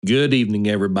Good evening,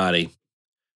 everybody.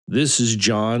 This is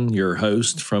John, your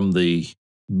host from the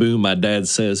Boo My Dad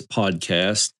Says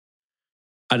podcast.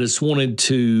 I just wanted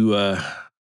to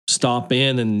stop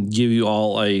in and give you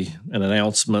all an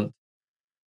announcement.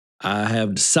 I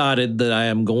have decided that I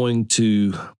am going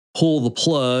to pull the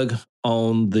plug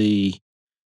on the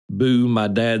Boo My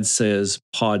Dad Says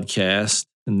podcast,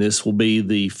 and this will be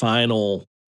the final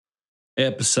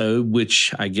episode,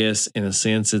 which I guess in a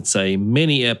sense it's a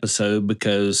mini episode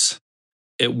because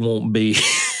it won't be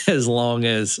as long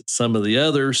as some of the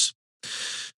others,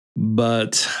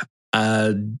 but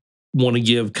I want to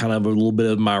give kind of a little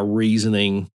bit of my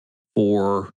reasoning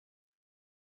for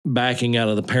backing out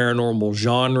of the paranormal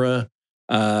genre.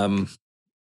 Number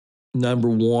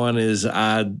one is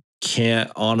I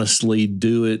can't honestly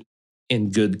do it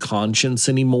in good conscience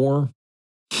anymore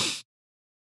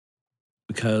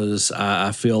because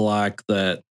I feel like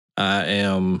that I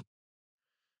am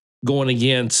going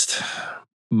against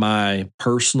my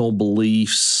personal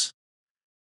beliefs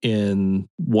in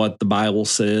what the Bible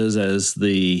says as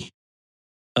the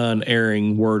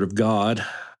unerring word of God.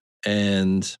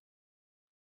 And,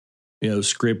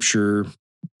 scripture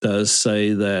does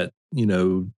say that,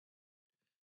 to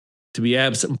be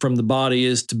absent from the body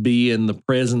is to be in the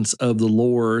presence of the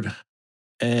Lord.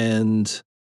 And,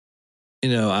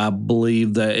 I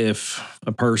believe that if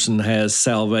a person has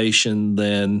salvation,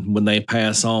 then when they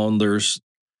pass on, there's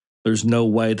no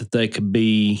way that they could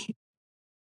be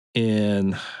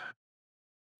in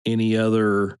any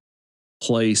other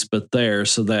place but there.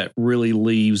 So that really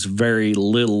leaves very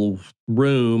little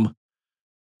room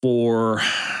for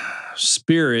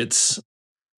spirits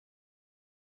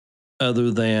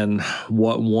other than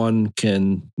what one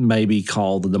can maybe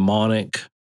call the demonic.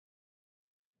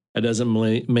 That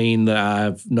doesn't mean that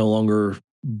I no longer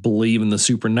believe in the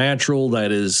supernatural.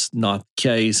 That is not the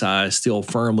case. I still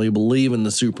firmly believe in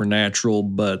the supernatural,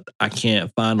 but I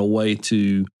can't find a way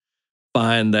to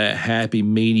find that happy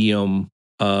medium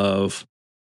of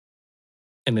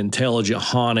an intelligent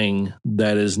haunting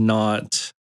that is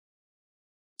not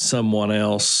someone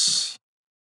else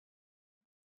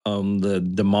on the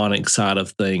demonic side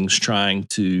of things trying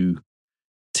to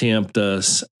tempt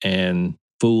us and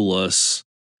fool us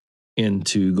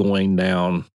into going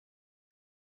down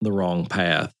the wrong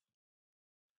path.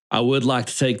 I would like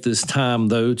to take this time,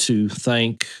 though, to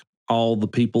thank all the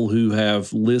people who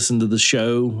have listened to the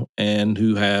show and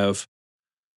who have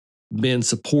been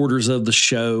supporters of the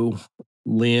show.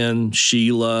 Lynn,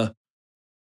 Sheila,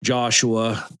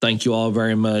 Joshua, thank you all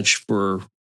very much for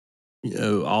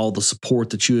all the support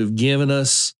that you have given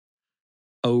us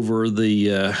over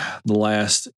the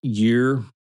last year.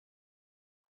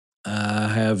 I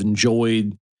have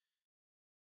enjoyed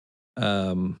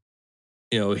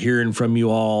hearing from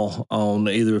you all on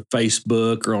either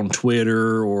Facebook or on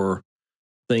Twitter or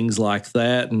things like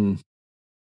that.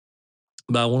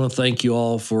 But I want to thank you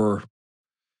all for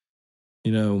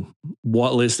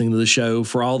listening to the show.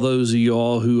 For all those of you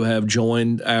all who have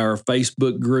joined our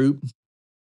Facebook group,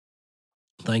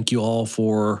 thank you all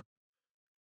for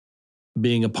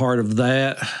being a part of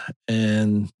that.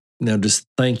 And, just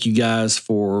thank you guys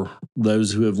for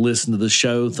those who have listened to the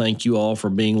show. Thank you all for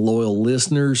being loyal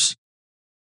listeners.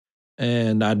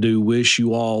 And I do wish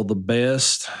you all the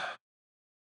best.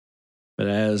 But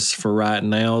as for right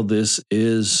now, this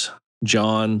is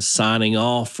John signing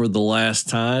off for the last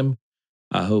time.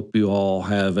 I hope you all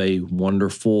have a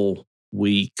wonderful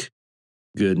week.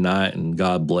 Good night and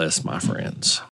God bless, my friends.